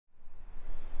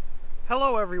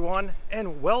Hello everyone,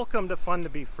 and welcome to Fun to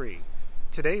Be Free.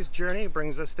 Today's journey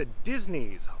brings us to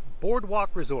Disney's BoardWalk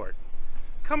Resort.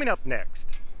 Coming up next.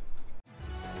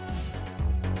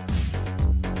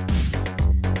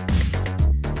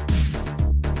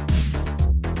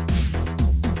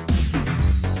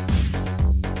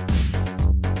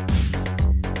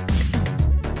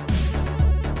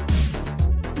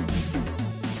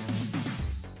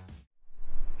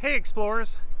 Hey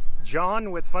explorers,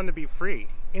 John with Fun to Be Free,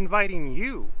 inviting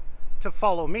you to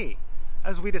follow me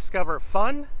as we discover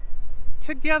fun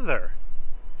together.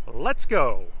 Let's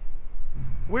go!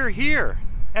 We're here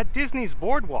at Disney's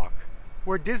BoardWalk,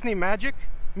 where Disney magic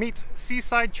meets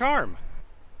seaside charm.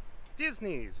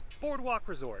 Disney's BoardWalk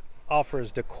Resort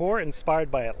offers decor inspired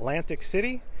by Atlantic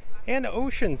City and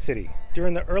Ocean City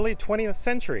during the early 20th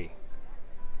century.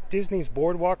 Disney's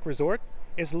BoardWalk Resort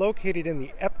is located in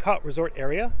the EPCOT Resort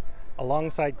area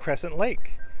alongside Crescent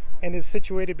Lake and is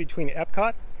situated between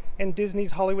EPCOT and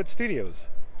Disney's Hollywood Studios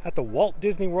at the Walt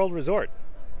Disney World Resort.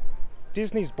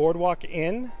 Disney's BoardWalk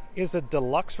Inn is a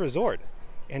deluxe resort,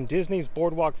 and Disney's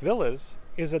BoardWalk Villas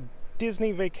is a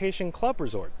Disney Vacation Club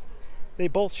resort. They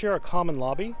both share a common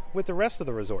lobby with the rest of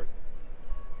the resort.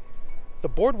 The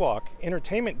BoardWalk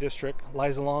Entertainment District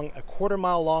lies along a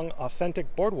quarter-mile long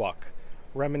authentic boardwalk,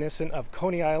 reminiscent of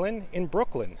Coney Island in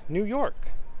Brooklyn, New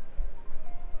York.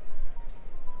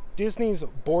 Disney's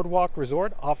BoardWalk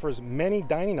Resort offers many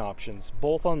dining options,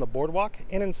 both on the boardwalk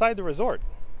and inside the resort.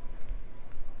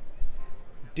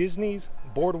 Disney's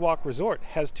BoardWalk Resort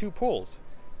has two pools.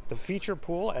 The feature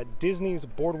pool at Disney's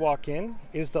BoardWalk Inn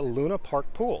is the Luna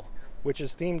Park Pool, which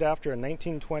is themed after a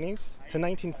 1920s to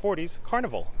 1940s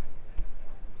carnival.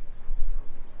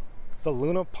 The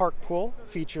Luna Park Pool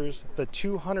features the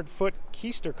 200-foot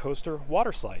Keister Coaster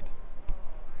water slide.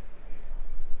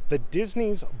 The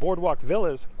Disney's BoardWalk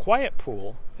Villas Quiet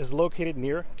Pool is located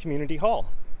near Community Hall.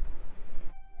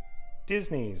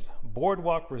 Disney's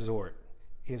BoardWalk Resort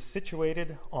is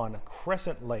situated on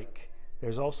Crescent Lake.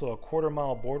 There's also a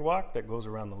quarter-mile boardwalk that goes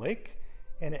around the lake,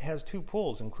 and it has two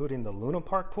pools, including the Luna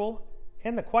Park Pool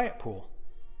and the Quiet Pool.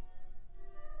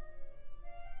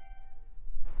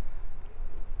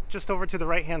 Just over to the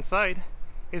right-hand side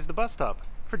is the bus stop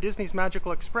for Disney's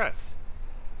Magical Express.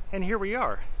 And here we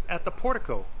are at the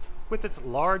portico with its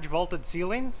large vaulted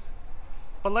ceilings.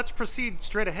 But let's proceed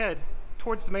straight ahead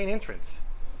towards the main entrance.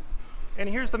 And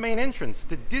here's the main entrance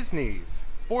to Disney's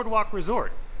BoardWalk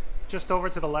Resort. Just over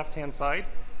to the left-hand side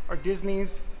are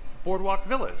Disney's BoardWalk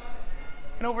Villas.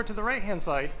 And over to the right-hand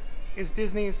side is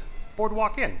Disney's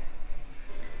BoardWalk Inn.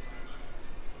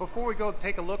 Before we go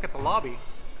take a look at the lobby,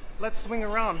 let's swing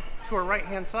around to our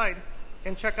right-hand side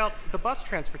and check out the bus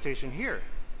transportation here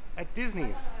at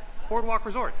Disney's BoardWalk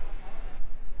Resort.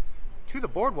 To the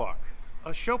boardwalk, a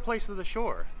showplace of the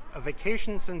shore, a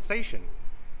vacation sensation.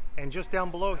 And just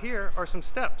down below here are some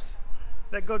steps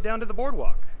that go down to the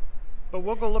boardwalk. But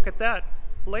we'll go look at that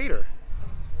later.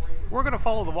 We're going to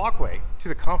follow the walkway to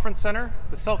the conference center,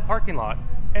 the self-parking lot,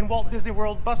 and Walt Disney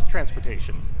World bus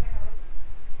transportation.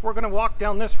 We're going to walk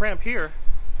down this ramp here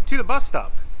to the bus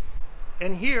stop.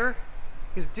 And here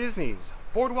is Disney's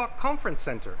BoardWalk Conference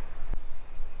Center.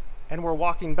 And we're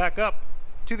walking back up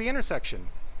to the intersection.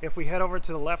 If we head over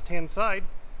to the left-hand side,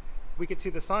 we can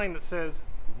see the sign that says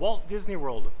Walt Disney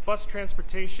World Bus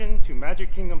Transportation to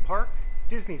Magic Kingdom Park,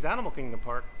 Disney's Animal Kingdom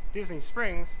Park, Disney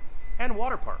Springs, and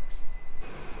water parks.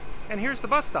 And here's the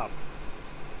bus stop.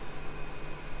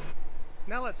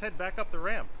 Now let's head back up the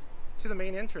ramp to the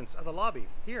main entrance of the lobby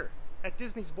here at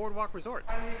Disney's BoardWalk Resort.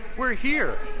 We're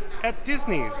here at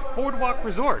Disney's BoardWalk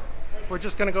Resort. We're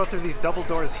just going to go through these double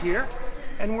doors here,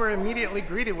 and we're immediately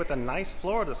greeted with a nice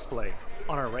floral display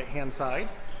on our right hand side.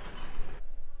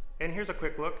 And here's a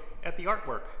quick look at the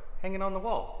artwork hanging on the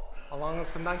wall, along with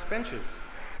some nice benches.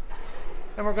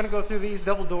 And we're going to go through these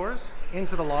double doors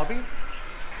into the lobby,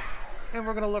 and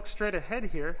we're going to look straight ahead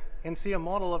here and see a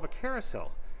model of a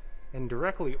carousel. And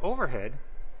directly overhead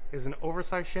is an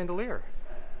oversized chandelier.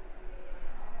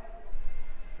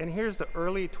 And here's the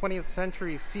early 20th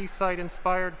century seaside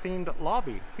inspired themed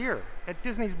lobby here at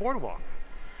Disney's BoardWalk.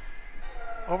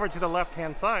 Over to the left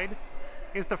hand side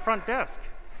is the front desk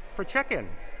for check-in.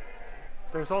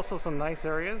 There's also some nice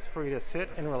areas for you to sit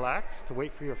and relax to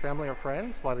wait for your family or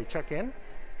friends while they check in.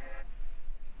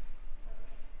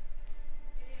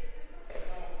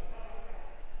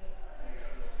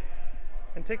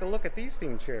 And take a look at these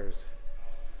themed chairs.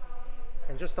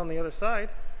 And just on the other side,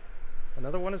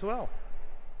 another one as well.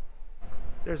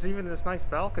 There's even this nice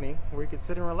balcony where you could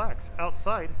sit and relax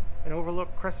outside and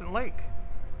overlook Crescent Lake.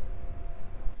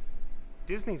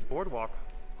 Disney's BoardWalk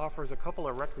offers a couple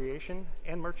of recreation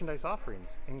and merchandise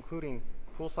offerings, including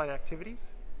poolside activities,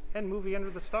 and movie under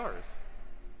the stars.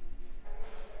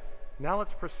 Now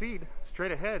let's proceed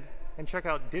straight ahead and check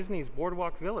out Disney's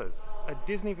BoardWalk Villas, a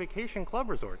Disney Vacation Club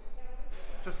resort.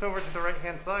 Just over to the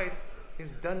right-hand side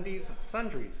is Dundee's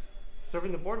Sundries,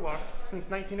 serving the boardwalk since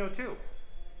 1902.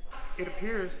 It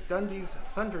appears Dundee's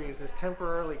Sundries is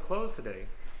temporarily closed today,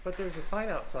 but there's a sign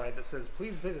outside that says,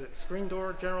 "Please visit Screen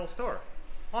Door General Store"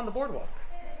 on the boardwalk.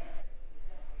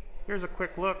 Here's a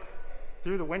quick look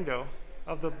through the window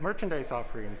of the merchandise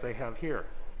offerings they have here.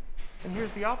 And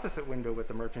here's the opposite window with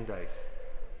the merchandise.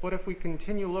 But if we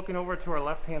continue looking over to our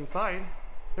left-hand side,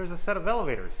 there's a set of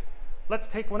elevators. Let's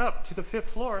take one up to the 5th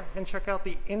floor and check out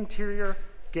the interior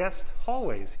guest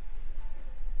hallways.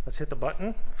 Let's hit the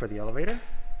button for the elevator.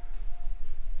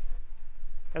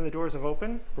 And the doors have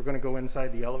opened. We're going to go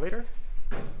inside the elevator.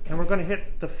 And we're going to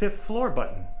hit the 5th floor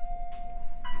button.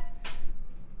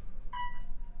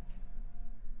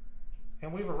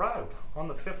 And we've arrived on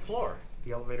the 5th floor.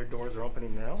 The elevator doors are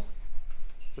opening now.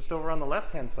 Just over on the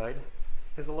left-hand side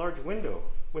is a large window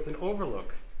with an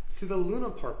overlook to the Luna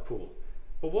Park pool.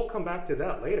 But we'll come back to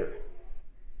that later.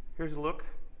 Here's a look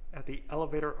at the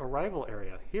elevator arrival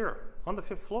area here on the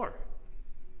 5th floor.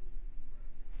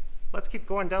 Let's keep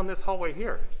going down this hallway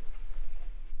here.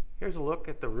 Here's a look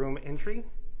at the room entry.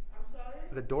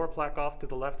 The door plaque off to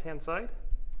the left-hand side.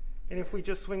 And if we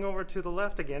just swing over to the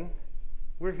left again,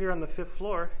 we're here on the 5th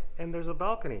floor, and there's a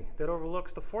balcony that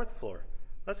overlooks the 4th floor.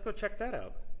 Let's go check that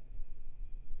out.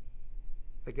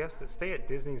 The guests that stay at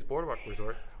Disney's Boardwalk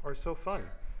Resort are so fun.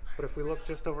 But if we look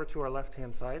just over to our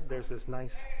left-hand side, there's this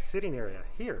nice sitting area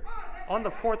here on the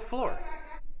 4th floor.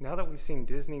 Now that we've seen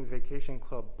Disney Vacation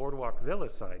Club BoardWalk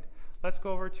Villas side, let's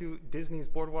go over to Disney's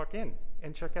BoardWalk Inn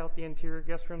and check out the interior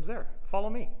guest rooms there. Follow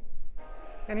me.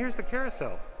 And here's the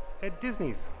carousel at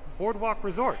Disney's BoardWalk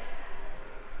Resort.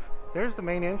 There's the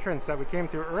main entrance that we came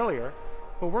through earlier,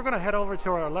 but we're going to head over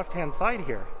to our left-hand side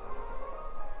here.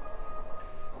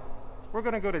 We're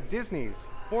going to go to Disney's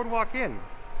BoardWalk Inn,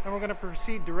 and we're going to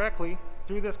proceed directly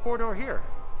through this corridor here.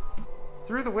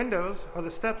 Through the windows are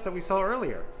the steps that we saw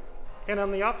earlier, and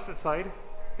on the opposite side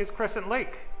is Crescent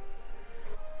Lake.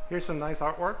 Here's some nice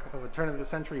artwork of a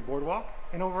turn-of-the-century boardwalk,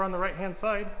 and over on the right-hand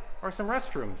side are some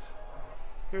restrooms.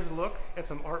 Here's a look at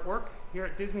some artwork here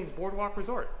at Disney's BoardWalk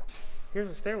Resort. Here's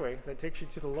a stairway that takes you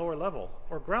to the lower level,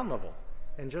 or ground level,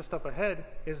 and just up ahead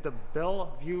is the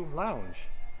Bellevue Lounge.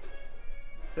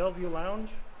 Bellevue Lounge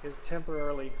is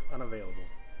temporarily unavailable.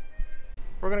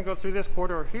 We're going to go through this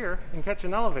corridor here and catch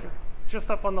an elevator just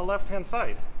up on the left-hand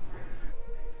side.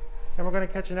 And we're going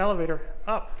to catch an elevator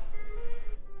up.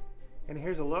 And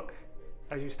here's a look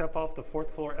as you step off the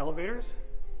 4th floor elevators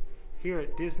here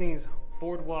at Disney's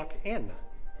BoardWalk Inn.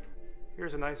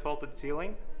 Here's a nice vaulted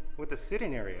ceiling with a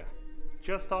sitting area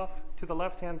just off to the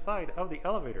left-hand side of the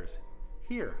elevators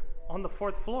here on the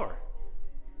 4th floor.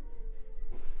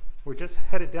 We're just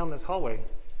headed down this hallway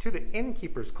to the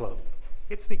Innkeepers Club.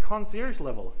 It's the concierge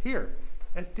level here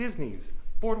at Disney's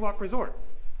BoardWalk Resort.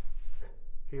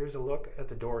 Here's a look at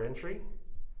the door entry,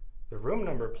 the room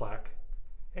number plaque,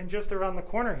 and just around the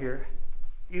corner here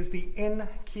is the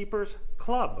Innkeepers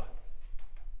Club.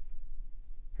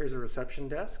 Here's a reception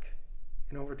desk,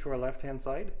 and over to our left-hand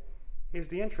side is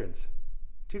the entrance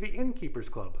to the Innkeepers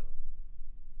Club.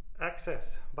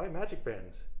 Access by magic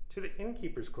bands to the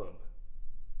Innkeepers Club.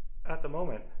 At the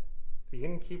moment, the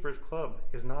Innkeepers Club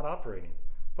is not operating,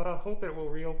 but I hope it will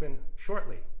reopen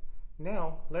shortly.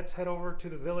 Now, let's head over to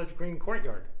the Village Green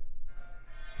Courtyard.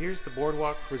 Here's the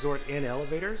BoardWalk Resort Inn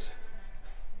elevators.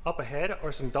 Up ahead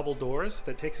are some double doors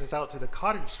that takes us out to the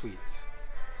cottage suites.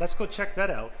 Let's go check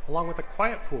that out, along with a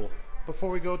quiet pool,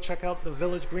 before we go check out the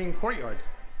Village Green Courtyard.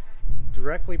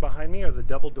 Directly behind me are the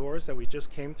double doors that we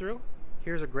just came through.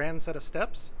 Here's a grand set of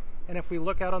steps, and if we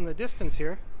look out on the distance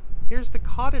here, here's the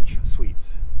cottage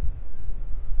suites.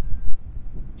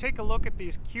 Take a look at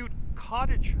these cute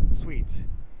cottage suites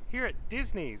here at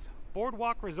Disney's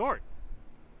BoardWalk Resort.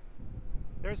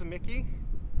 There's a Mickey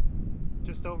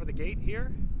just over the gate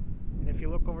here, and if you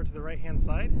look over to the right-hand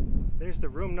side, there's the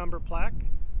room number plaque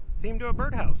themed to a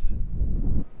birdhouse.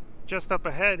 Just up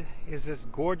ahead is this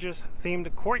gorgeous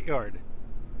themed courtyard,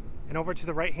 and over to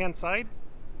the right-hand side,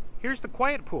 here's the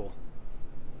quiet pool.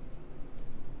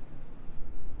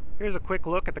 Here's a quick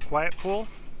look at the quiet pool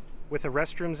with the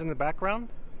restrooms in the background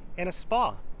and a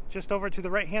spa just over to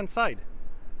the right-hand side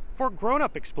for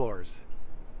grown-up explorers.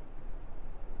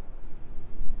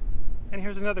 And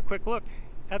here's another quick look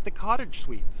at the cottage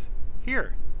suites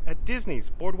here at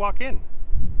Disney's BoardWalk Inn.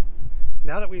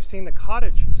 Now that we've seen the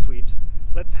cottage suites,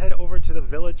 let's head over to the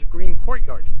Village Green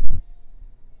Courtyard.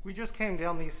 We just came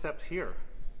down these steps here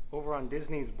over on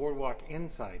Disney's BoardWalk Inn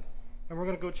side, and we're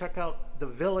going to go check out the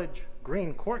Village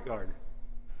Green Courtyard.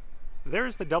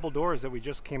 There's the double doors that we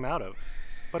just came out of.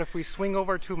 But if we swing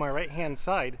over to my right hand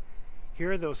side,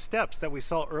 here are those steps that we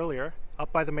saw earlier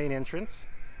up by the main entrance.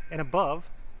 And above,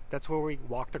 that's where we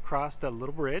walked across the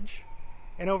little bridge.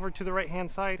 And over to the right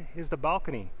hand side is the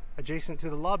balcony adjacent to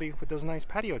the lobby with those nice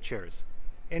patio chairs.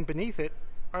 And beneath it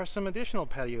are some additional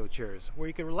patio chairs where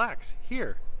you can relax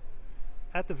here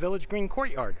at the Village Green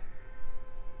Courtyard.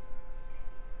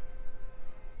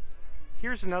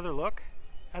 Here's another look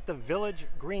at the Village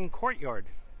Green Courtyard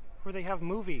where they have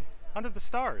movie Under the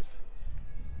Stars.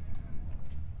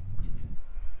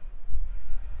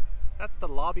 That's the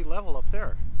lobby level up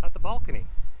there at the balcony.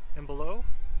 And below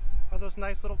are those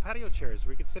nice little patio chairs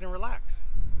where you can sit and relax.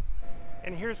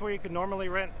 And here's where you could normally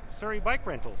rent Surrey bike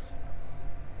rentals.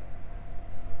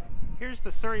 Here's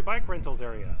the Surrey bike rentals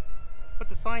area. But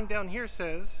the sign down here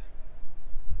says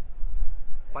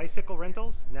bicycle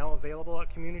rentals now available at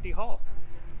Community Hall.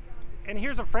 And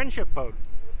here's a friendship boat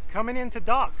coming into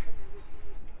dock.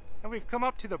 And we've come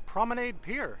up to the Promenade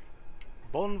Pier.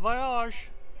 Bon voyage!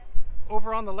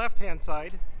 Over on the left-hand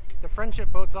side, the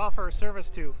friendship boats offer a service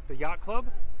to the Yacht Club,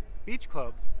 Beach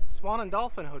Club, Swan and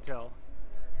Dolphin Hotel,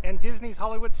 and Disney's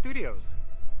Hollywood Studios.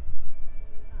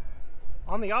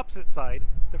 On the opposite side,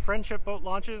 the friendship boat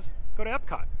launches go to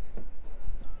EPCOT.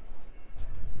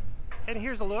 And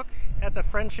here's a look at the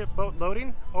friendship boat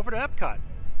loading over to EPCOT.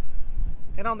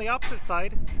 And on the opposite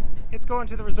side, it's going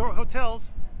to the resort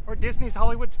hotels or Disney's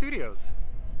Hollywood Studios.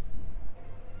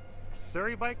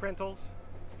 Surrey bike rentals,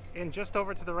 and just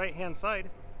over to the right hand side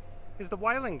is the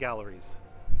Wyling Galleries.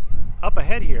 Up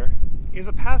ahead here is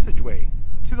a passageway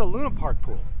to the Luna Park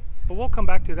pool, but we'll come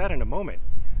back to that in a moment.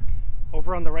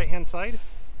 Over on the right hand side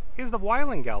is the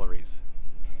Wyling Galleries.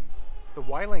 The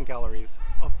Wyling Galleries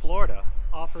of Florida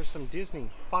offers some Disney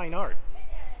fine art.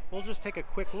 We'll just take a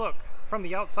quick look from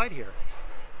the outside here.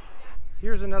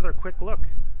 Here's another quick look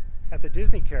at the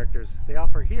Disney characters they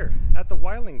offer here at the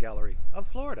Wyling Gallery of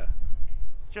Florida.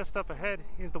 Just up ahead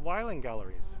is the Wyling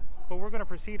Galleries, but we're going to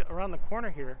proceed around the corner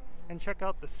here and check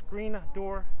out the Screen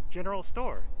Door General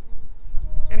Store.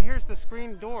 And here's the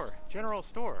Screen Door General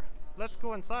Store. Let's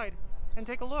go inside and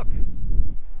take a look.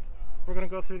 We're going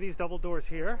to go through these double doors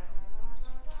here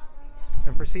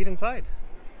and proceed inside.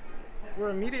 We're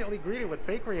immediately greeted with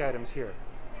bakery items here,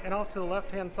 and off to the left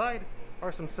hand side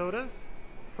are some sodas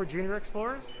for junior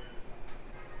explorers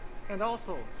and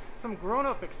also some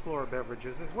grown-up explorer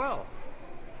beverages as well.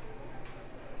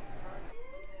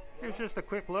 Here's just a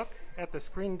quick look at the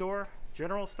Screen Door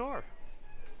General Store.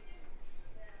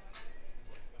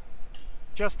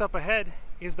 Just up ahead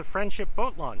is the Friendship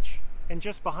Boat Launch, and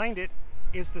just behind it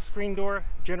is the Screen Door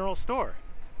General Store.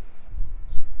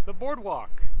 The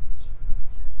Boardwalk.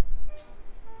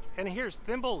 And here's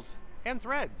Thimbles and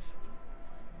Threads.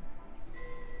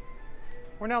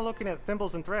 We're now looking at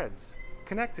Thimbles and Threads,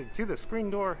 connected to the Screen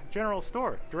Door General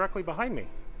Store directly behind me.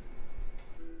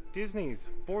 Disney's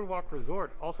Boardwalk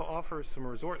Resort also offers some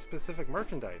resort-specific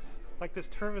merchandise, like this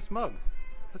Tervis mug.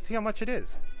 Let's see how much it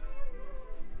is.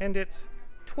 And it's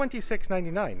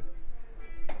 $26.99.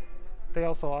 They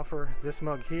also offer this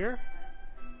mug here,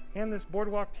 and this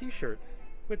Boardwalk t-shirt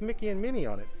with Mickey and Minnie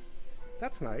on it.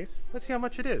 That's nice. Let's see how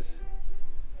much it is.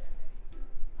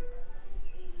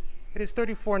 It is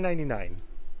 $34.99.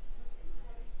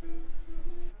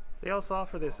 They also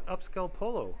offer this upscale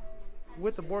polo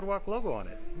with the Boardwalk logo on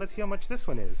it. Let's see how much this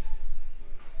one is.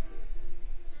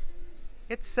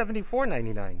 It's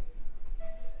 $74.99.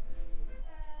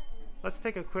 Let's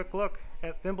take a quick look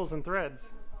at Thimbles and Threads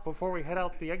before we head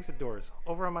out the exit doors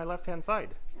over on my left hand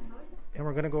side. And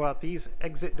we're going to go out these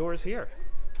exit doors here.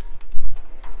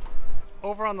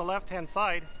 Over on the left hand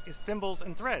side is Thimbles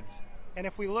and Threads. And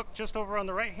if we look just over on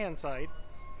the right hand side,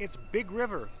 it's Big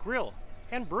River Grill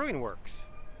and Brewing Works.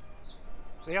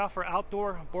 They offer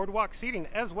outdoor boardwalk seating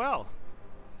as well.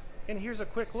 And here's a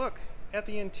quick look at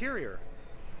the interior.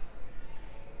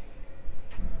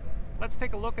 Let's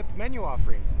take a look at the menu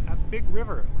offerings at Big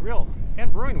River Grill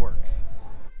and Brewing Works.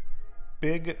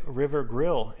 Big River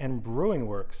Grill and Brewing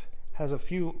Works has a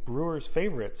few brewers'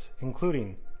 favorites,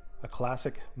 including a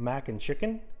classic mac and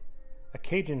chicken, a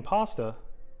Cajun pasta,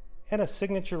 and a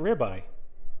signature ribeye.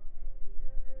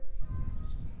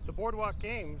 The Boardwalk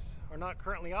games are not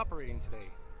currently operating today,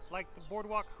 like the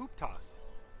Boardwalk Hoop Toss.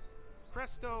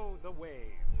 Presto the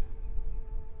Wave.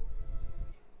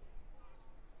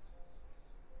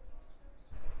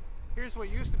 Here's what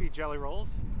used to be Jelly Rolls.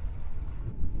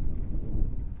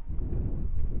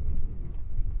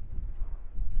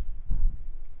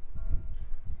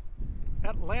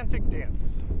 Atlantic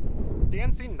Dance.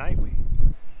 Dancing Nightly.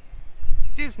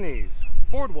 Disney's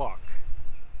Boardwalk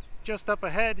Just up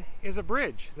ahead is a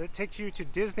bridge that takes you to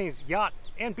Disney's Yacht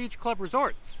and Beach Club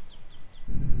resorts.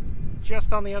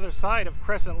 Just on the other side of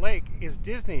Crescent Lake is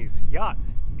Disney's Yacht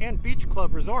and Beach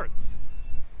Club resorts.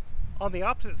 On the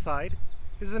opposite side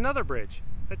is another bridge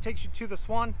that takes you to the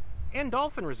Swan and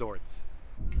Dolphin resorts.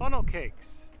 Funnel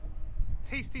cakes,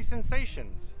 tasty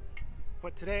sensations,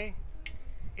 but today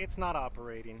it's not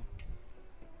operating.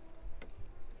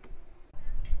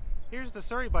 Here's the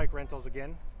Surrey bike rentals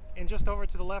again, and just over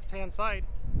to the left hand side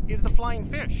is the Flying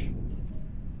Fish.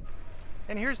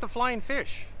 And here's the Flying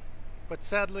Fish, but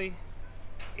sadly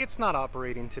it's not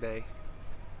operating today.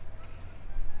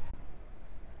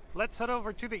 Let's head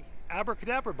over to the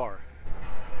Abracadabra Bar.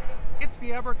 It's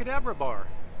the Abracadabra Bar,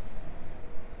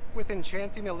 with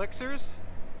enchanting elixirs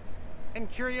and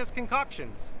curious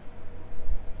concoctions.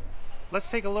 Let's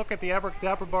take a look at the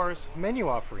Abracadabra Bar's menu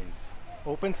offerings.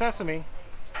 Open sesame.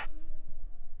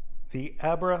 The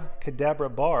Abracadabra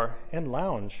Bar and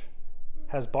Lounge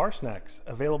has bar snacks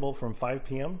available from 5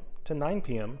 p.m. to 9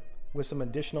 p.m. with some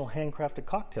additional handcrafted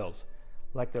cocktails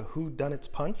like the Who Done It's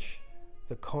Punch,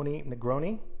 the Coney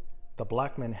Negroni, the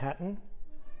Black Manhattan,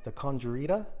 the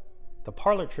Conjurita, the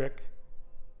Parlor Trick,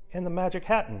 and the Magic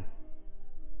Hatton.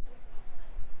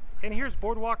 And here's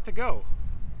BoardWalk to go,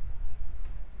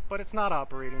 but it's not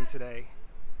operating today.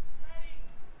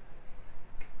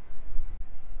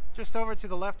 Just over to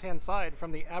the left-hand side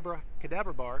from the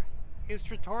Abracadabra Bar is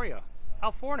Trattoria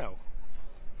al Forno.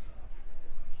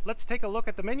 Let's take a look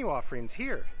at the menu offerings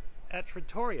here at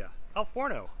Trattoria al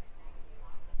Forno.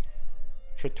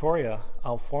 Trattoria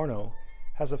al Forno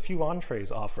has a few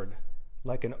entrees offered,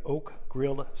 like an oak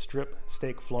grilled strip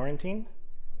steak Florentine,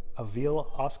 a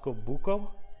veal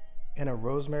oscobuco, and a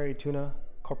rosemary tuna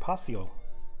carpaccio.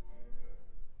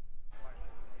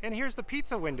 And here's the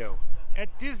pizza window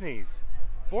at Disney's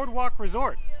BoardWalk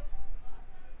Resort.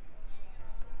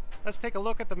 Let's take a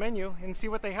look at the menu and see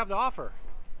what they have to offer.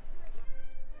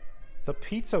 The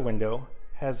pizza window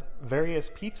has various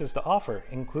pizzas to offer,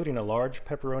 including a large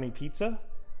pepperoni pizza,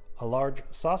 a large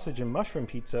sausage and mushroom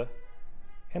pizza,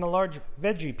 and a large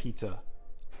veggie pizza.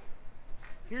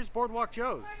 Here's BoardWalk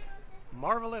Joe's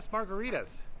Marvelous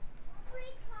Margaritas.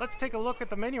 Let's take a look at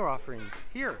the menu offerings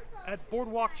here at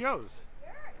BoardWalk Joe's.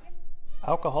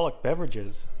 Alcoholic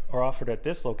beverages are offered at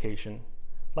this location,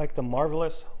 like the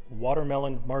Marvelous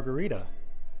Watermelon Margarita,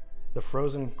 the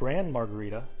Frozen Grand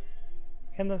Margarita,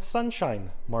 and the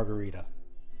Sunshine Margarita.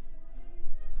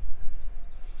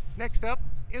 Next up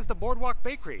is the BoardWalk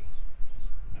Bakery.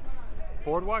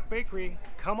 BoardWalk Bakery,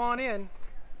 come on in.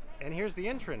 And here's the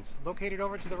entrance, located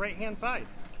over to the right-hand side.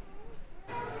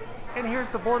 And here's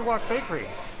the BoardWalk Bakery.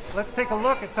 Let's take a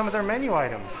look at some of their menu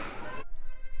items.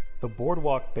 The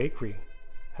BoardWalk Bakery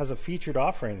has a featured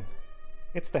offering.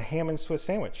 It's the ham and Swiss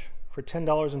sandwich for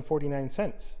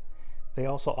 $10.49. They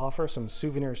also offer some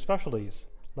souvenir specialties,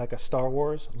 like a Star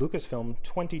Wars Lucasfilm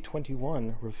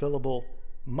 2021 refillable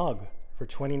mug for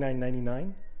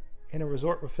 $29.99 and a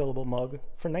resort refillable mug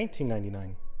for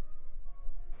 $19.99.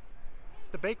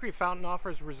 The bakery fountain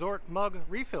offers resort mug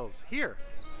refills here.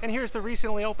 And here's the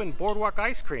recently opened BoardWalk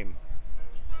Ice Cream.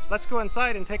 Let's go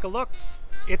inside and take a look.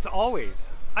 It's always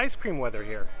ice cream weather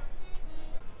here.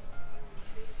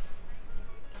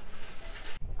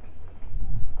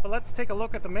 But let's take a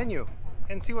look at the menu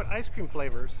and see what ice cream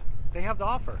flavors they have to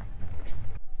offer.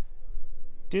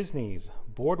 Disney's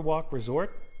BoardWalk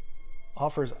Resort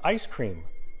offers ice cream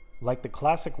like the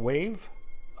classic wave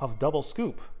of double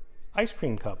scoop ice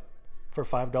cream cup for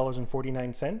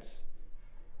 $5.49.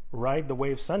 Ride the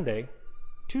Wave Sundae,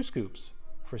 2 scoops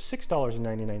for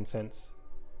 $6.99.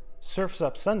 Surf's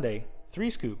Up Sundae, 3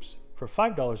 scoops for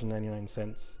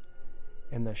 $5.99.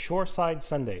 And the Shoreside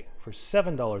Sundae for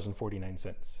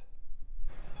 $7.49.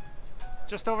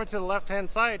 Just over to the left-hand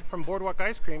side from BoardWalk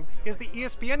Ice Cream is the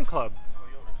ESPN Club.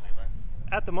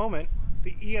 At the moment,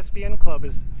 the ESPN Club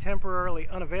is temporarily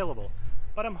unavailable,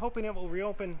 but I'm hoping it will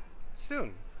reopen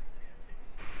soon.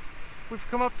 We've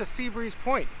come up to Seabreeze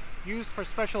Point, used for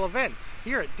special events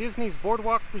here at Disney's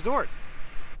BoardWalk Resort.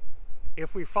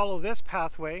 If we follow this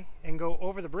pathway and go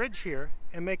over the bridge here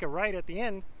and make a right at the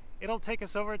end, it'll take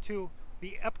us over to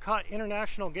the EPCOT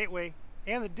International Gateway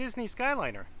and the Disney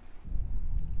Skyliner.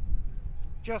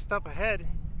 Just up ahead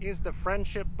is the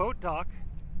Friendship Boat Dock,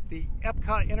 the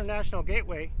EPCOT International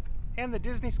Gateway, and the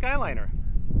Disney Skyliner.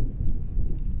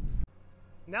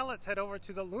 Now let's head over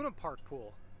to the Luna Park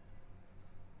pool.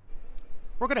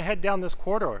 We're going to head down this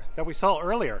corridor that we saw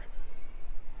earlier.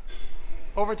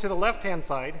 Over to the left-hand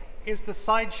side is the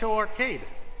Sideshow Arcade.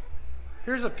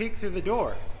 Here's a peek through the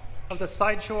door of the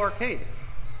Sideshow Arcade.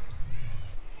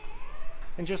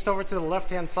 And just over to the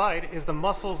left-hand side is the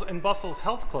Muscles and Bustles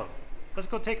Health Club. Let's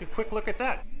go take a quick look at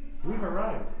that. We've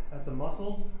arrived at the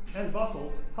Muscles and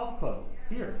Bustles Health Club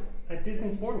here at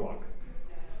Disney's Boardwalk.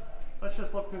 Let's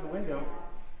just look through the window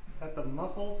at the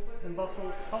Muscles and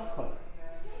Bustles Health Club.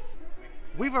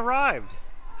 We've arrived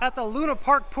at the Luna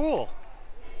Park Pool.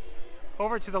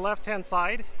 Over to the left-hand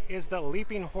side is the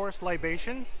Leaping Horse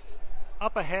Libations.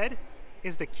 Up ahead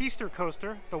is the Keister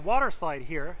Coaster, the water slide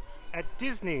here at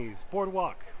Disney's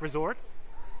Boardwalk Resort.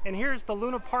 And here's the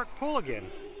Luna Park Pool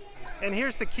again. And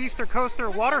here's the Keister Coaster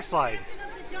water slide.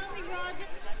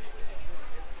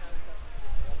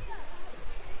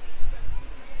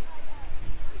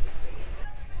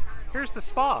 Here's the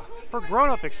spa for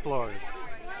grown-up explorers.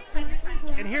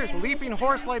 And here's Leaping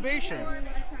Horse Libations.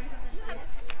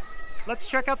 Let's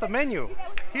check out the menu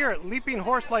here at Leaping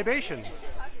Horse Libations.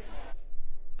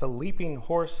 The Leaping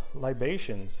Horse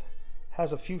Libations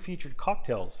has a few featured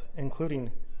cocktails,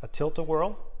 including a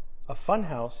tilt-a-whirl, a fun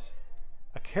house,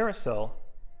 a carousel,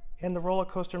 and the roller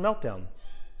coaster meltdown.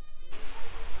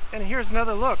 And here's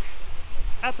another look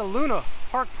at the Luna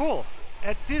Park Pool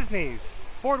at Disney's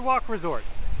Boardwalk Resort.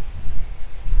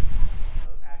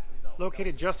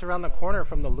 Located just around the corner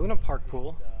from the Luna Park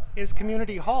Pool is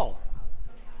Community Hall.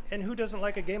 And who doesn't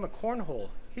like a game of cornhole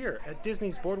here at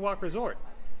Disney's Boardwalk Resort?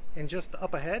 And just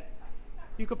up ahead,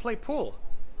 you could play pool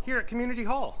here at Community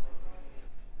Hall.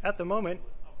 At the moment,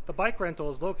 the bike rental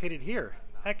is located here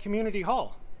at Community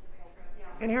Hall.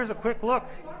 And here's a quick look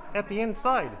at the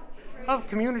inside of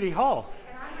Community Hall.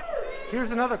 Here's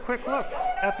another quick look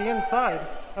at the inside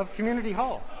of Community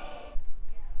Hall.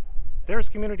 There's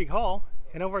Community Hall,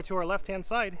 and over to our left-hand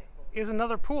side is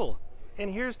another pool.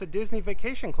 And here's the Disney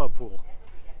Vacation Club pool.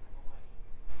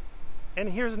 And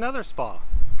here's another spa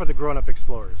for the grown-up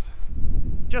explorers.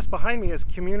 Just behind me is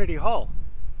Community Hall.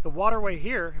 The waterway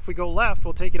here, if we go left,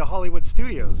 will take you to Hollywood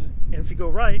Studios. And if you go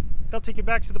right, they'll take you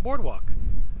back to the boardwalk.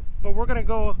 But we're gonna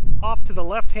go off to the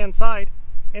left-hand side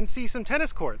and see some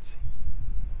tennis courts.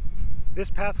 This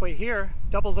pathway here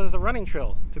doubles as a running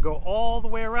trail to go all the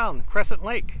way around Crescent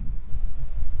Lake.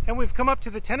 And we've come up to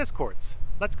the tennis courts.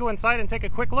 Let's go inside and take a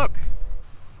quick look.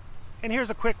 And here's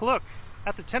a quick look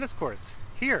at the tennis courts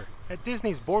here at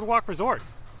Disney's Boardwalk Resort.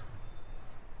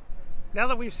 Now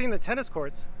that we've seen the tennis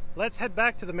courts, let's head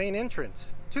back to the main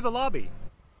entrance, to the lobby.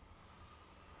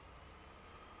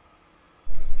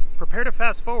 Prepare to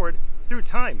fast forward through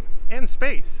time and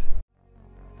space.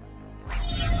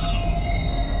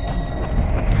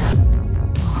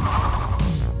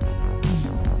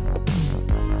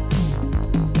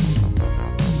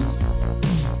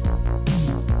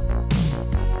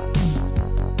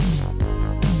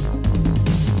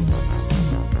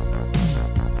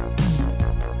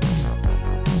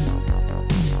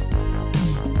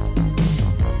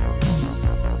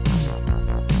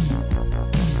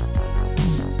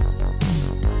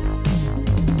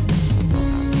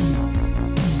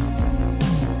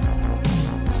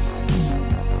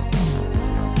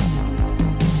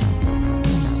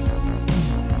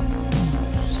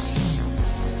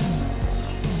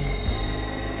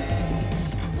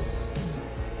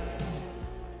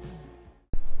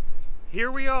 Here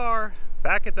we are,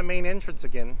 back at the main entrance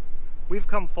again. We've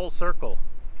come full circle,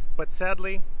 but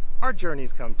sadly, our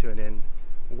journey's come to an end.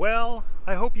 Well,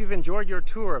 I hope you've enjoyed your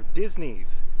tour of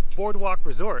Disney's Boardwalk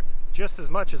Resort just as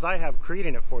much as I have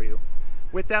creating it for you.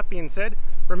 With that being said,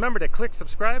 remember to click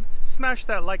subscribe, smash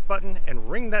that like button, and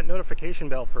ring that notification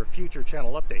bell for future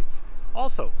channel updates.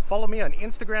 Also, follow me on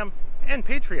Instagram and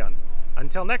Patreon.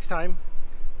 Until next time,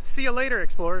 see you later,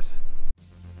 explorers.